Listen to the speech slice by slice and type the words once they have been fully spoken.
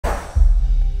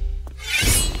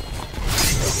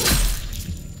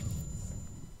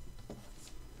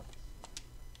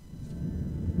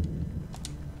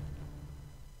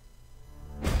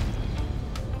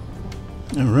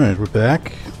Alright, we're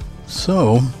back.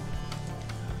 So,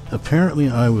 apparently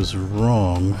I was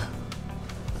wrong.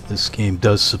 This game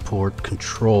does support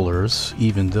controllers,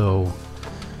 even though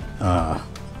the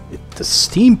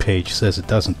Steam page says it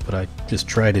doesn't, but I just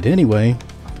tried it anyway,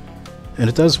 and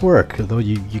it does work, although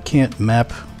you can't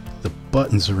map the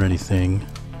buttons or anything,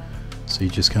 so you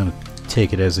just kind of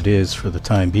take it as it is for the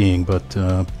time being, but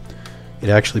it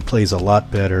actually plays a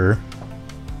lot better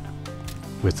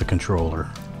with the controller.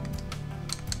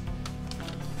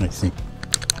 I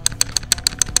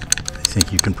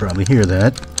think you can probably hear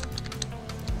that.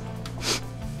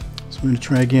 So I'm going to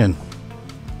try again.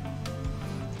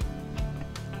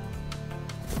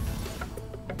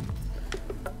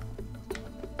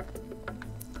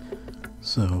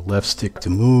 So left stick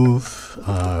to move,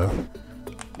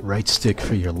 right stick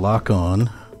for your lock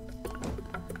on,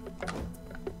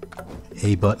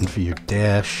 A button for your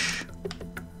dash,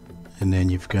 and then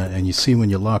you've got, and you see when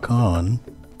you lock on,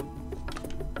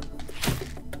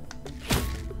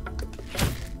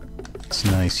 it's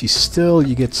nice.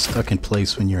 You get stuck in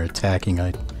place when you're attacking.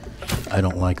 I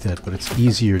don't like that, but it's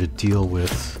easier to deal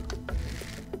with.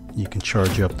 You can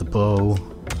charge up the bow.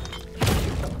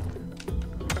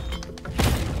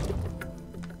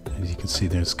 As you can see,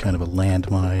 there's kind of a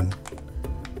landmine.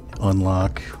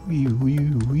 Unlock.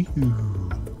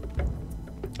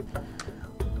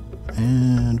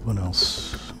 And what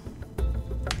else?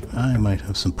 I might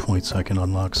have some points I can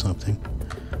unlock something.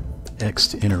 X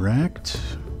to interact.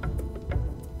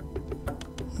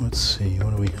 Let's see,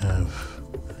 what do we have?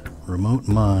 Remote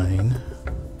mine.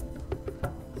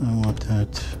 I want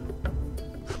that.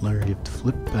 Flare, you have to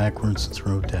flip backwards and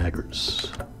throw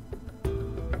daggers.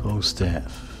 Bow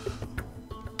staff.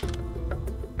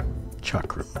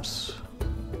 Chakrams.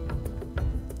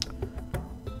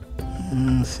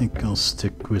 I think I'll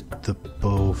stick with the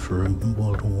bow for a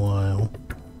little while.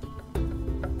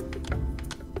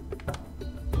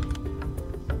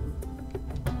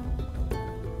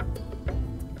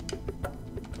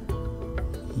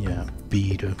 Yeah,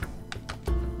 B to...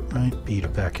 Right, B to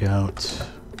back out.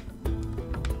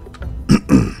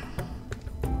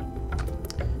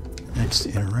 Next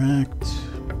to interact.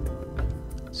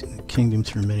 See the kingdom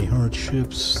through many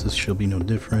hardships. This shall be no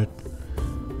different.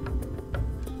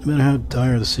 No matter how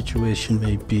dire the situation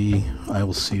may be, I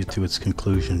will see it to its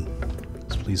conclusion.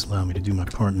 So please allow me to do my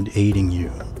part in aiding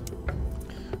you.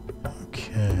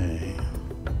 Okay.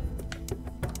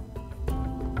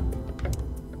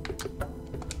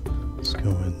 Let's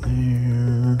go in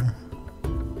there.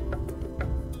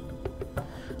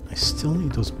 I still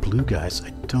need those blue guys.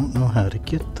 I don't know how to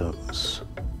get those.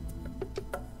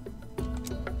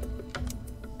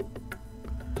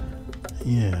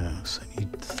 Yeah, so I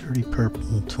need 30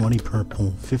 purple, 20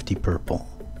 purple, 50 purple.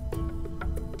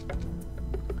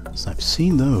 So I've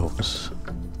seen those.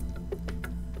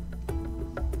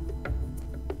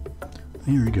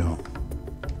 Here we go.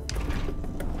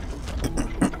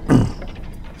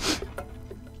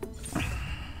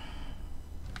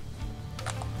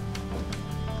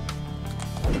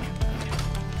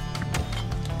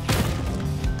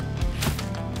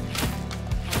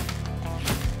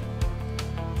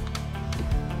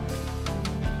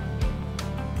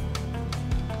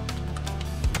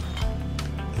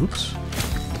 Oops.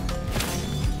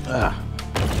 Ah.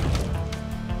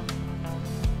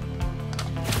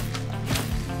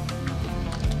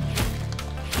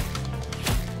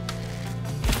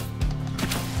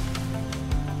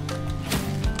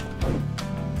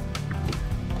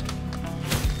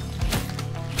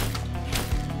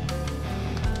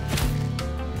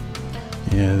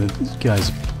 Yeah, these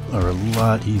guys are a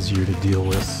lot easier to deal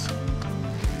with.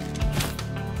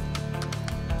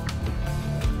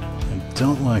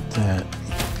 Don't like that. I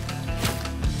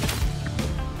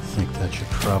think that should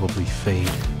probably fade.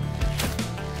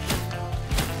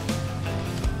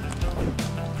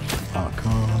 Lock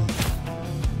on.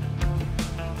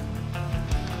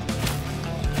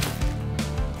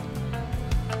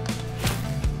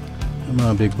 Come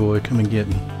on, big boy, come and get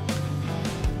me.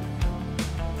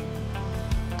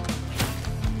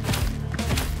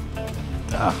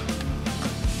 Ah.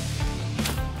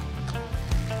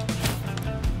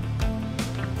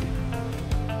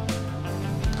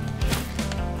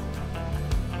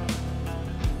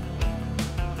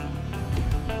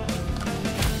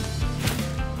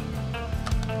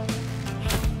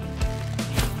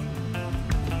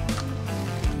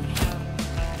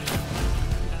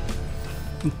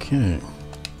 Okay.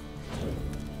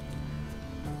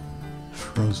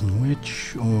 Frozen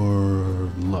Witch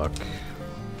or Luck?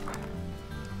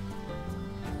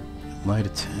 Light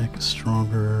attack is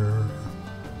stronger.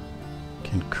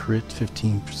 Can crit,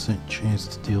 15% chance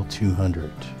to deal 200.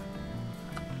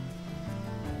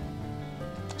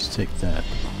 Let's take that.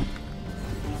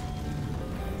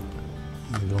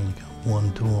 We've only got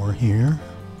one door here.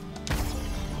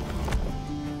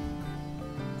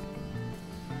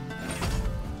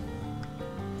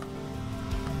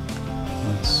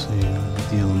 Let's see,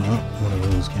 dealing up one of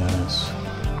those guys.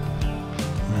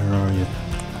 Where are you?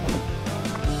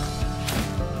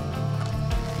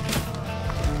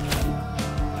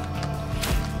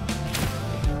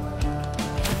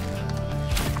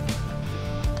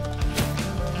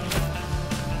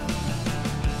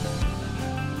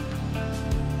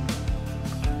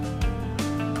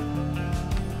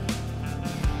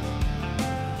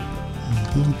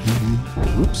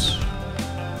 Oops.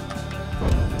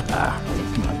 Ah,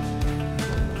 come on.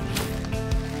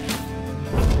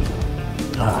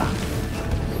 Ah.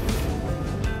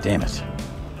 Damn it.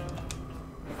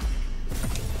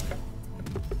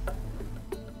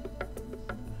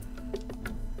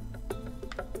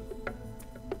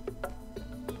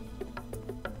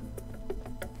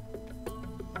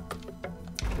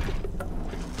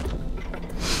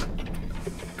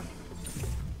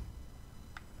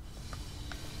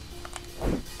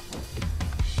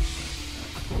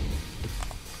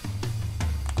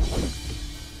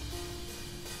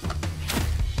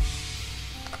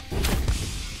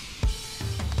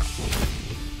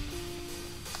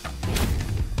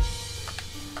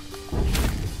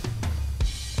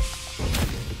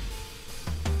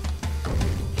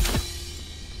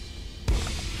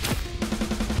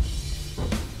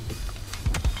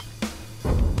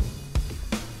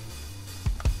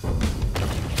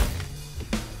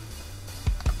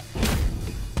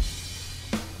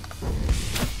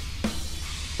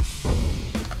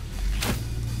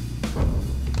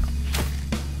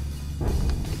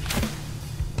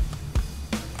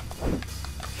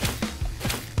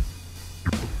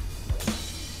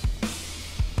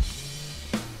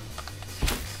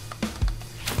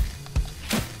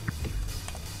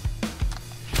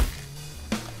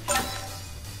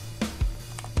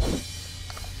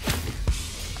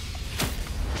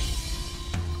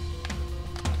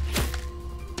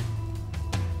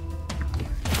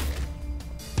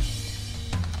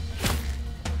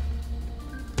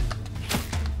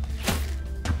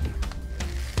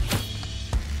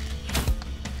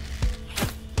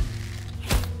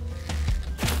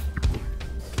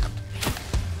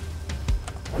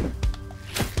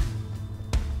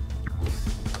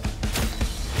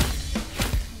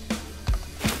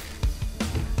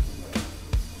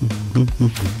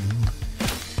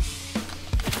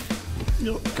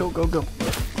 Go, go, go.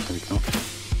 There we go.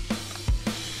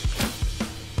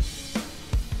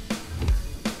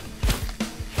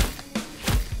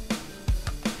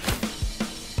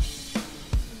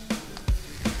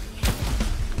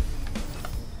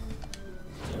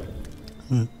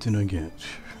 What did I get?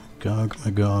 Gog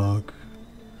Magog.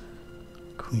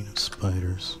 Queen of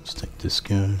Spiders. Let's take this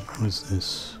guy. What is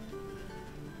this?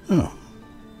 Oh.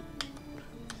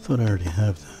 Thought I already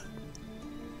have that.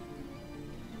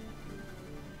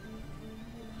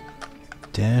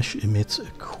 Dash emits a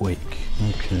quake.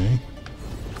 Okay.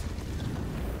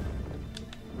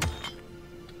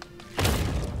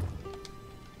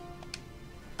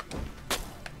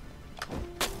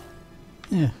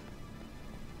 Yeah.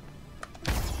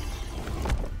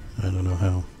 I don't know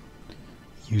how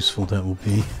useful that will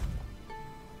be.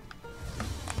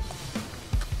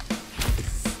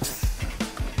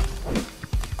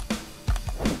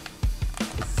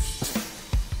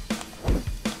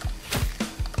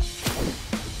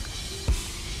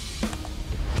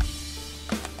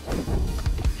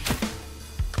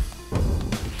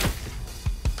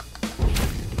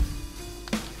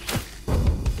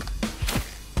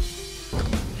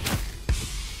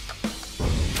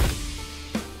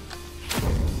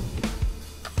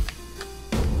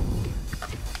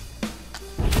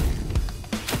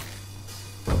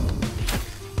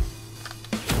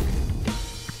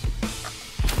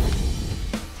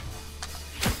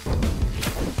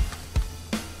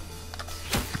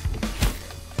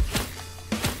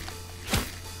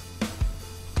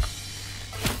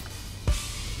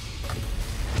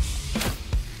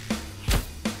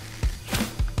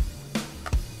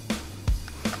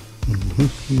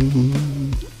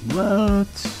 What?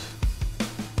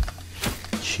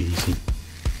 Cheesy.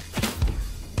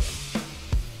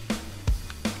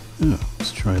 Oh,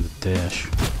 let's try the dash.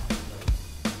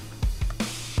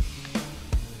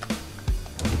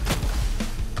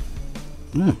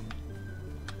 Yeah,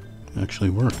 actually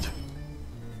worked.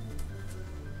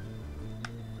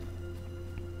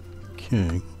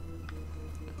 Okay.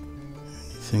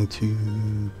 Anything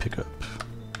to pick up?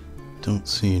 Don't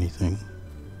see anything.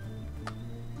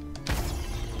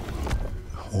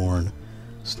 Horn.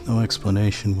 There's no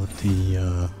explanation what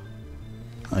the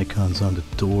icons on the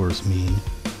doors mean.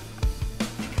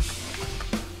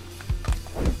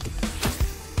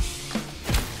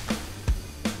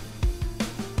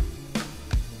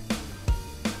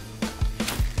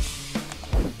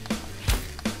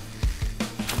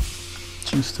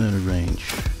 Just out of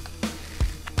range.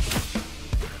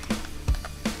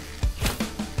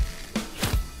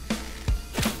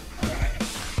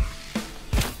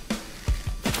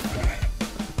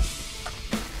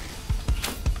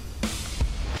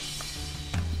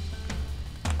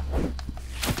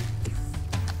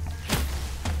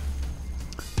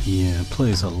 Yeah, it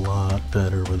plays a lot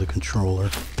better with a controller.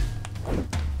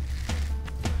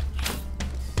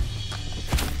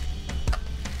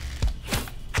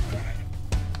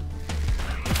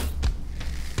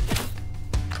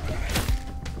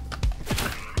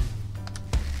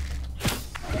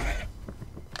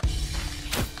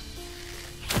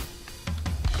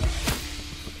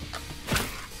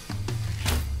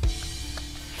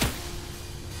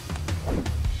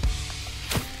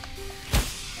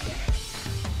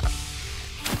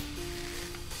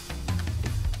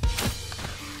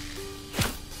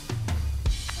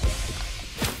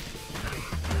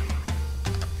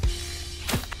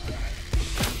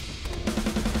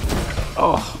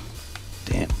 Oh,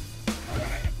 damn.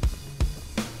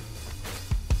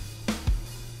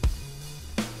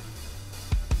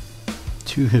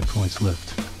 Two hit points left.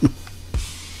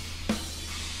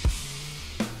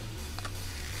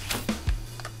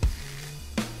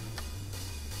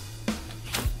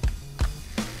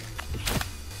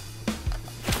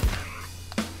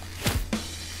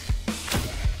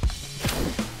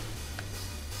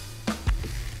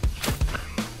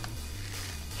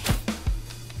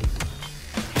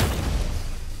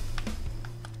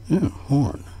 Yeah,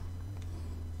 horn.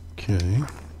 Okay.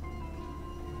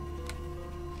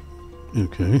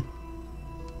 Okay.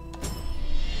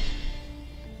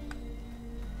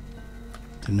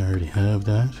 Didn't I already have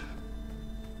that?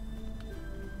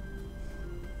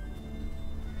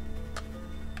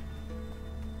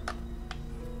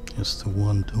 Just the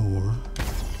one door.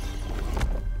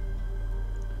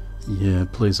 Yeah,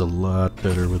 it plays a lot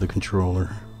better with a controller.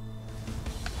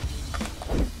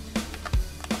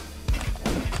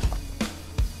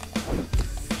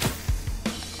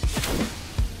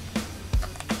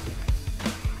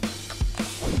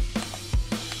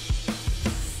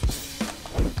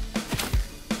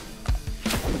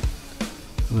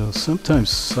 Well, sometimes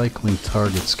cycling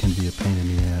targets can be a pain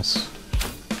in the ass.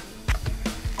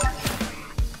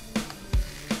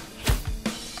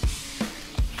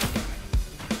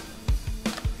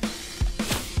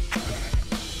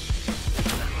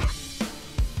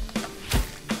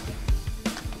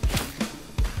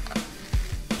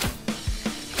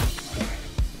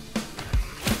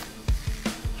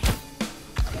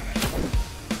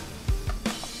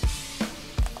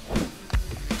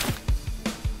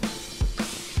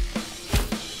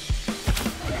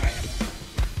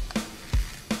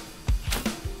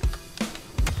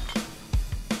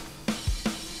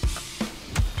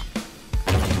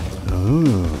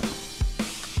 Oh.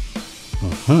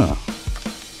 Uh-huh.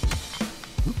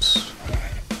 Oops.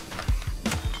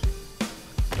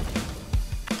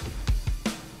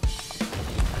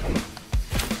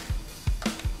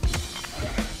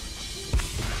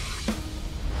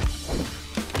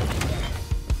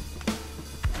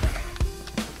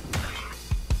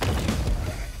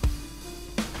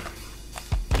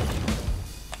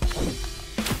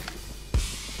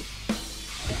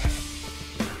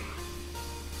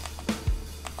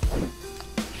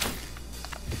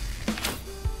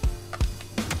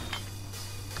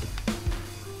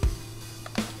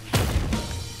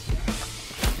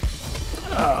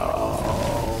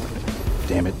 Oh,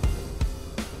 damn it.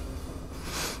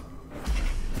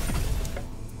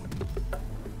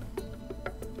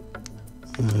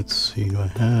 Let's see, do I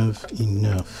have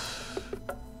enough?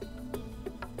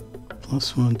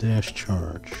 +1 dash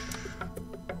charge.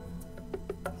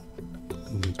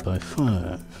 Movement by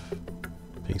 5.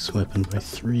 Base weapon by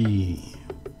 3.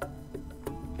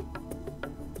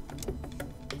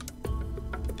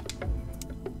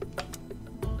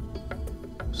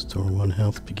 Store 1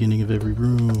 health beginning of every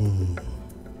room.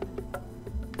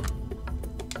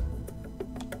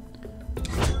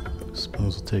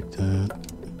 Suppose I'll take that.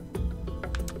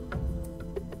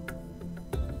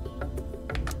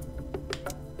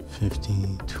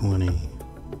 $15, $20.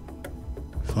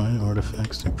 Find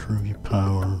artifacts to improve your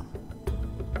power.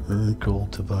 Earn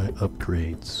gold to buy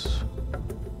upgrades.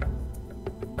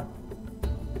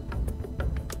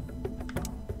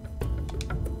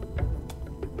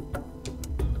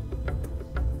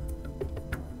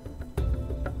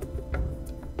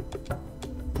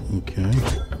 Okay.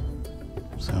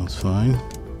 Sounds fine.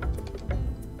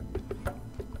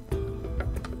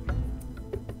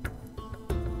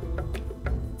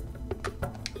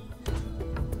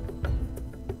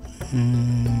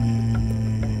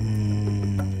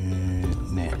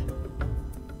 Nah.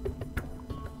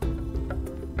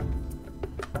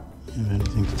 You have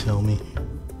anything to tell me?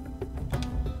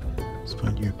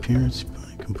 Despite your appearance, your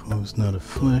body composed not of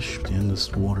flesh, but the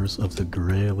endless waters of the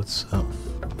Grail itself.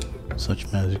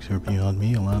 Such magics are beyond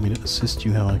me. Allow me to assist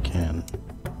you how I can.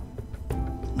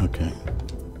 Okay.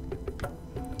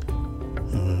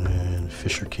 And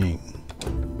Fisher King.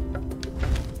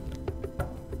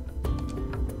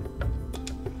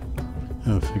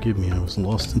 Oh, forgive me, I was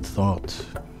lost in thought.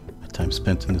 The time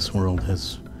spent in this world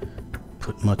has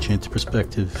put much into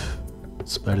perspective. In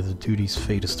spite of the duties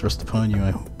fate has thrust upon you, I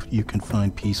hope you can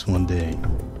find peace one day.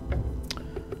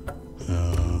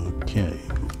 Okay.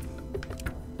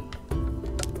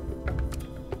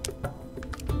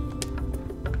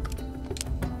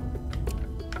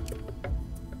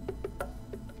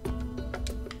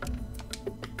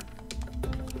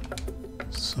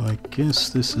 So I guess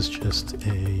this is just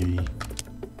a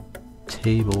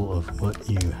table of what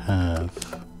you have.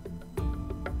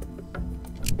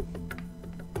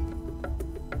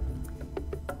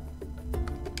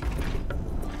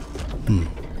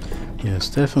 Yes,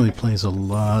 definitely plays a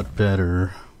lot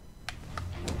better.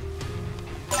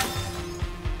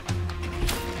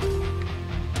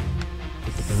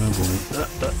 Oh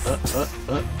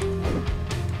boy.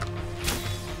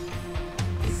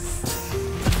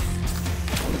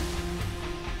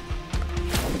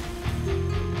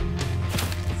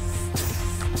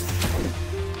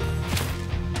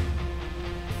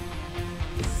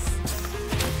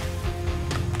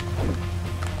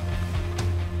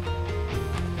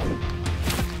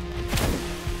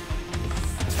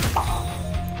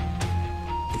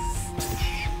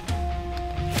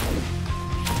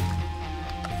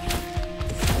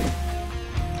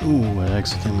 Ooh, I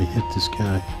accidentally hit this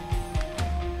guy.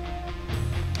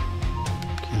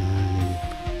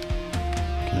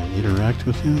 Can I interact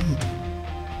with him?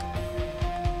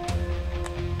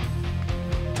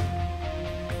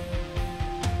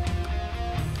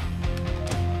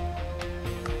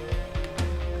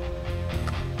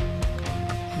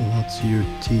 What's your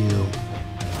deal?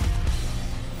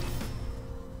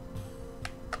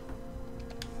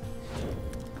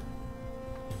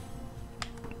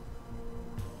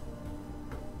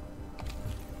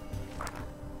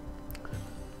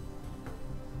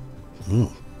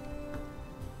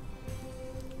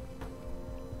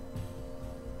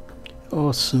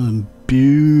 Awesome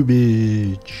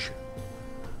boobage.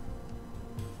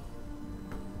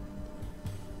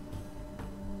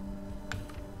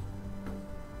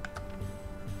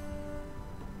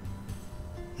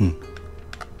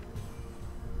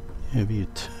 Heavy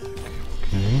attack.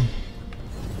 Okay.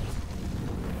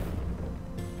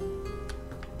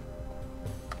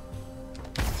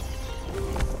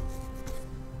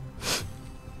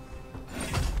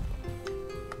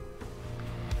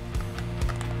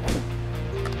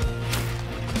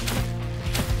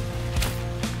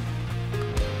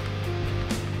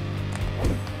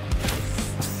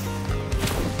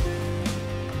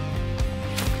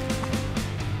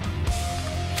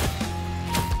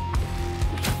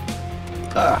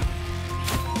 Ah!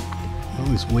 I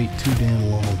always wait too damn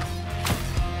long.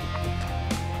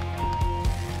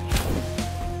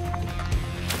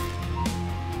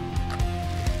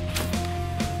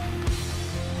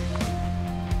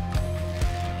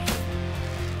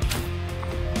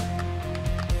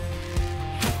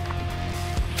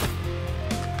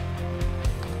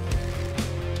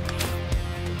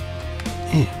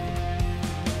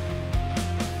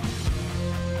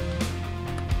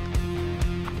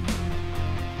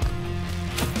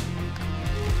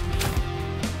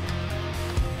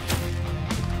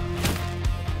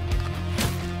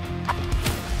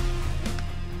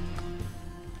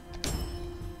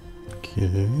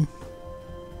 Okay.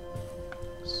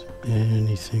 Is there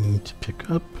anything to pick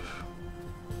up?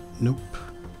 Nope.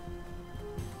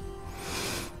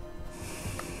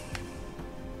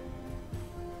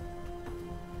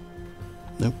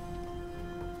 Nope.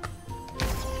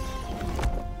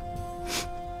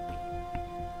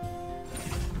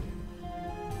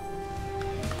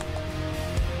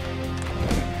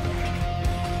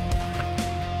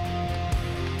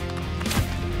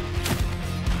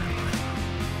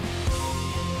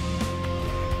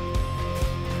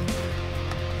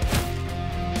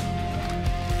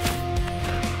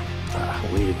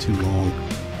 Waited too long.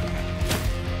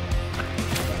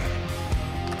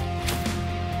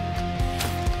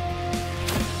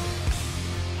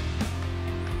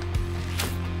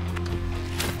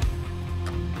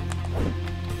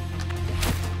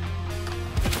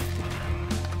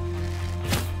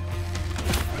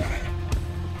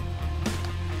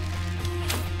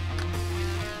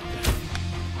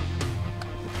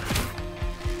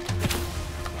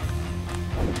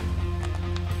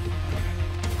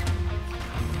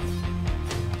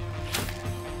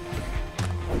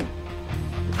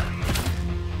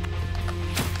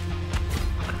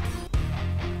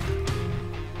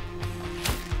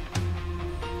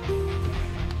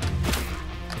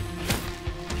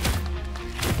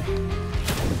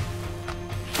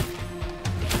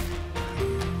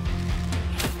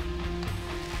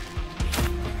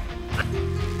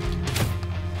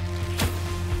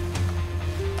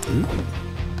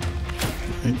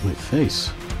 my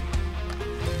face.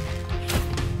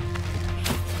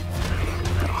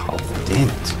 Oh, damn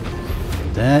it.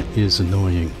 That is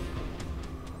annoying.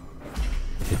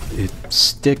 It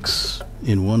sticks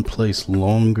in one place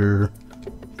longer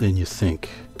than you think.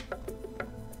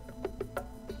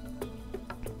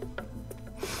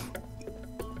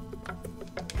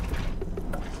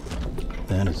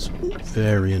 That is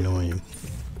very annoying.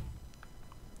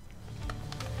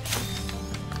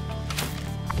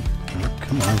 Oh,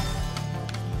 come on.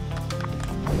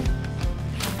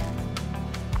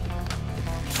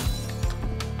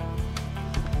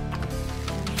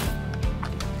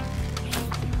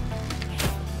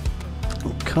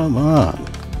 Oh, come on.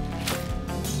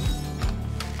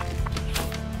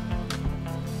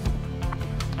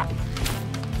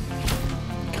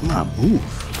 Come on,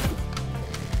 move.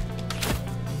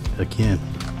 Again.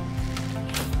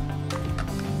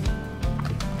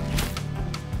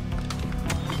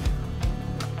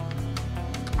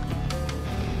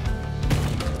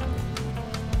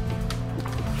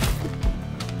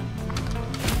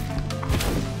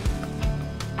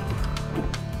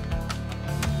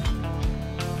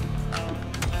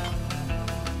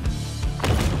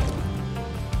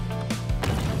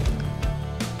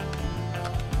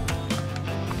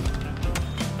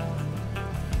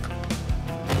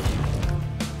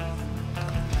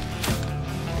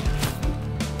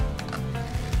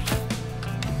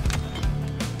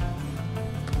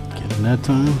 That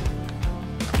time.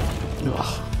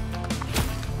 Ugh.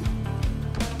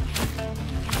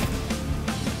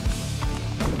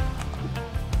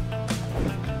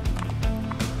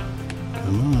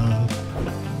 Come on.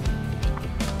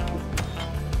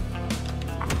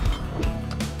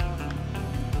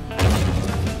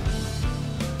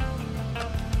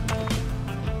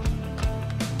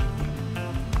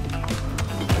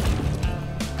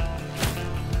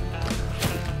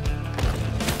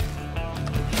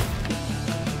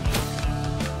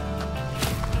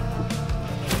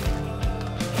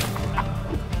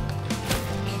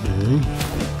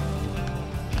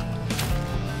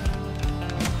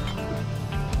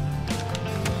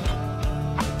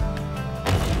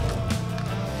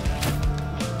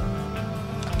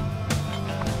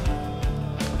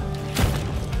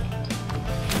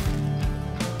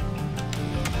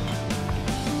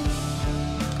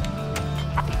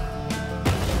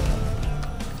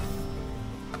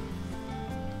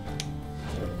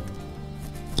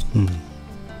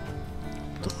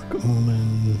 Dark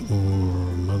Omen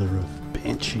or Mother of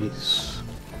Banshees.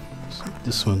 So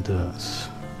this one does.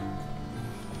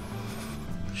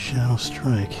 Shadow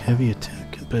Strike, heavy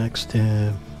attack and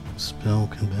backstab, spell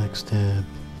can backstab,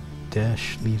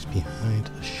 dash leaves behind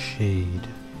a shade.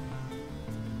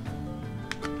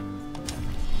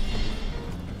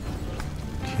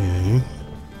 Okay.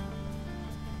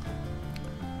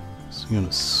 So I'm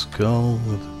gonna skull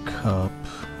with a cup.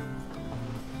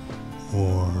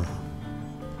 Or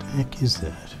what the heck is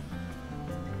that?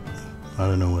 I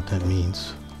don't know what that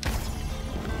means.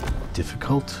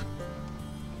 Difficult?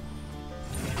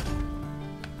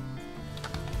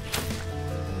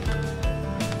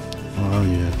 Oh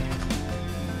yeah.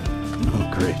 Oh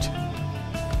great.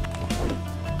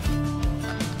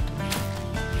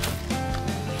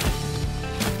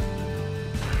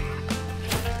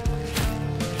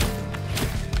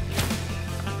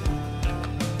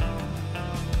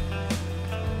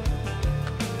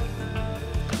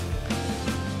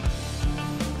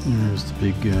 There's the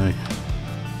big guy.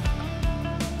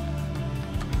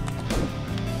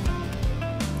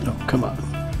 Oh, come on.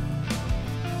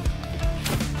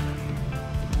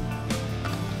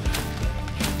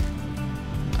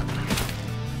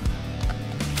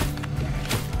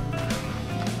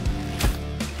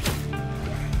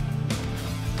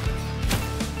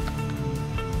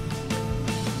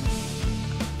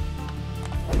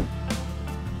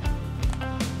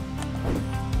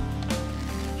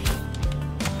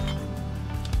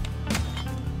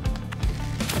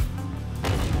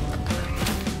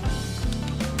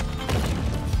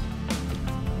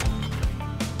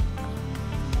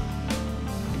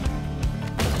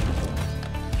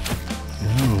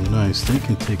 Nice, they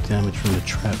can take damage from the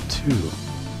trap too.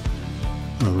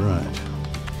 Alright.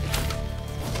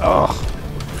 Oh!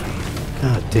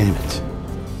 God damn it.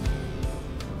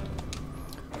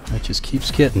 That just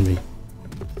keeps getting me.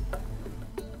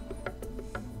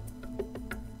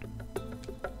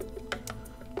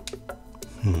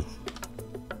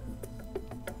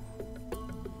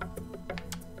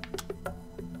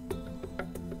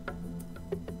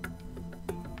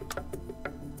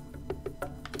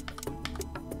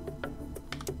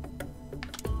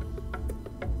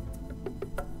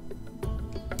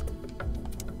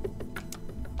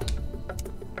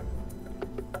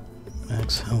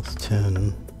 max health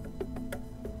 10.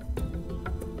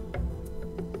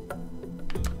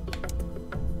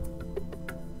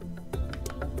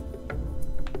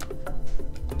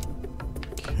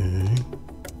 Okay.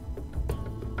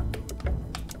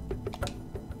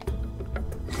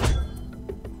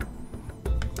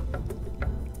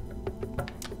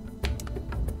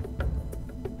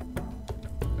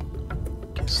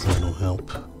 Guess that'll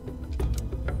help.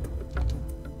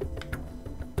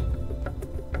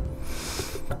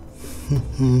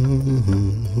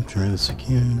 Try this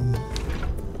again.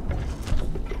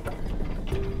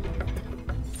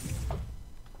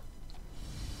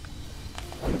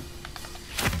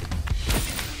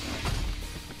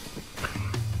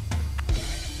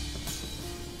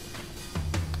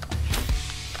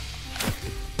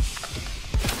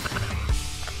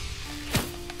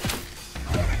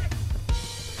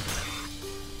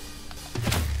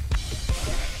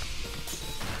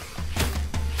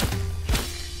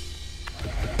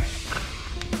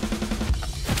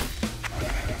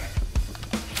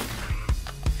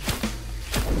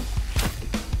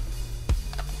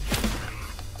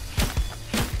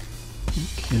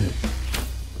 Okay.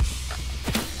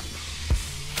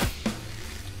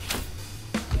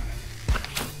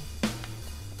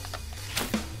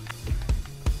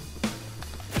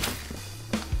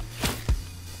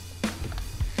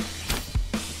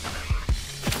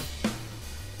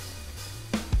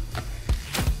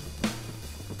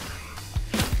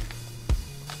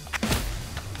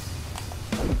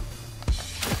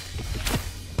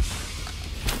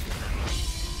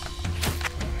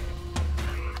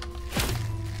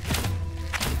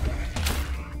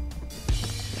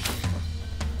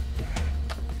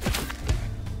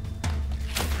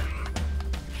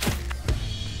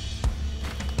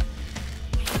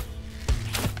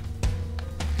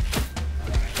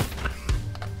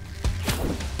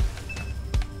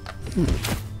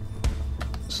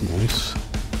 That's nice.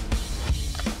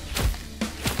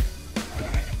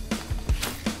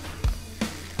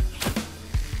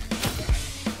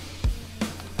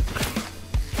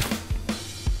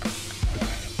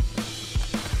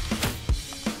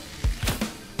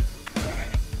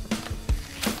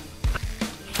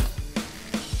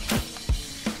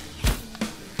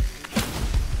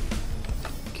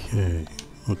 Okay,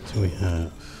 what do we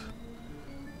have?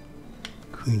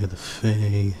 Queen of the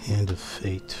Fae, Hand of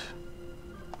Fate.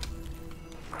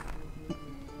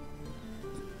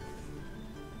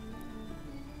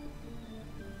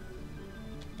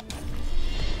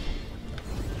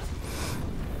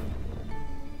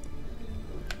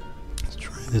 Let's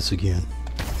try this again.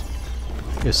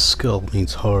 I guess skull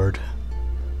means hard.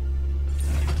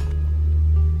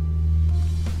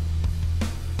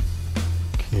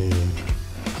 Okay.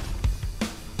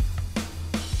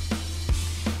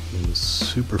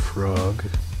 Super frog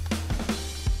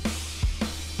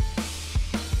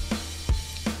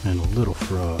and a little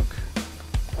frog.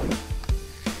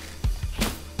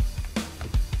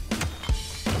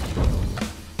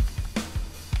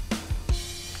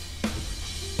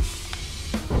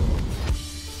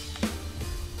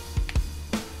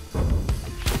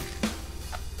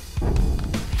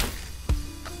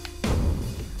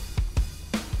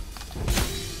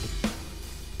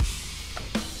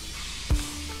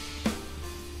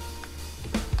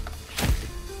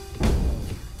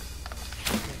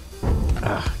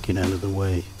 Get out of the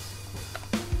way.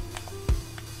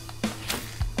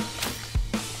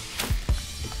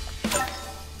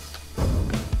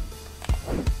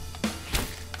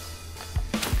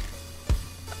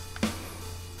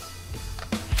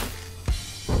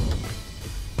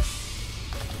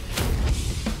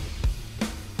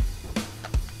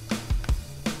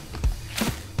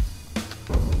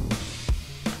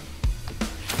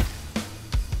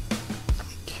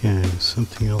 Okay,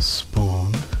 something else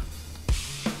spawned.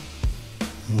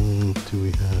 Do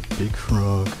we have Big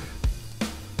Frog?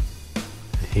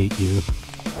 I hate you.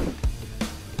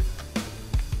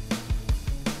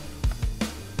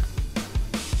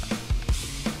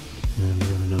 And we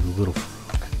have another little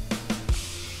frog.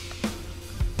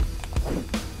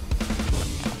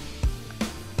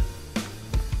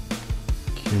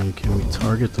 Okay, can we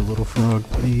target the little frog,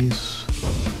 please?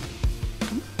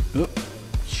 Oh,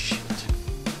 shit.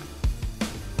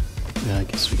 Yeah, I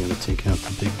guess we gotta take out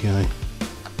the big guy.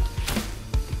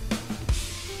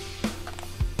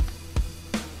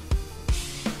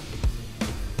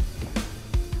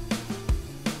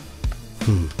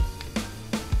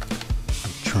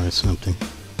 Try something.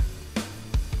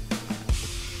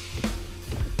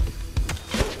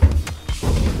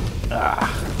 Ah.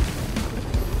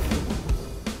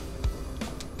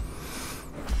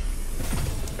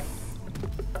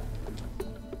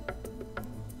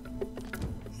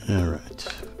 Alright.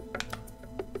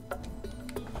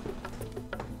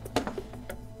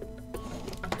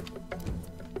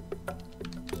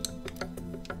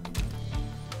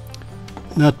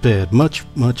 Not bad. Much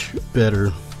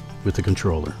better with the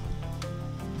controller.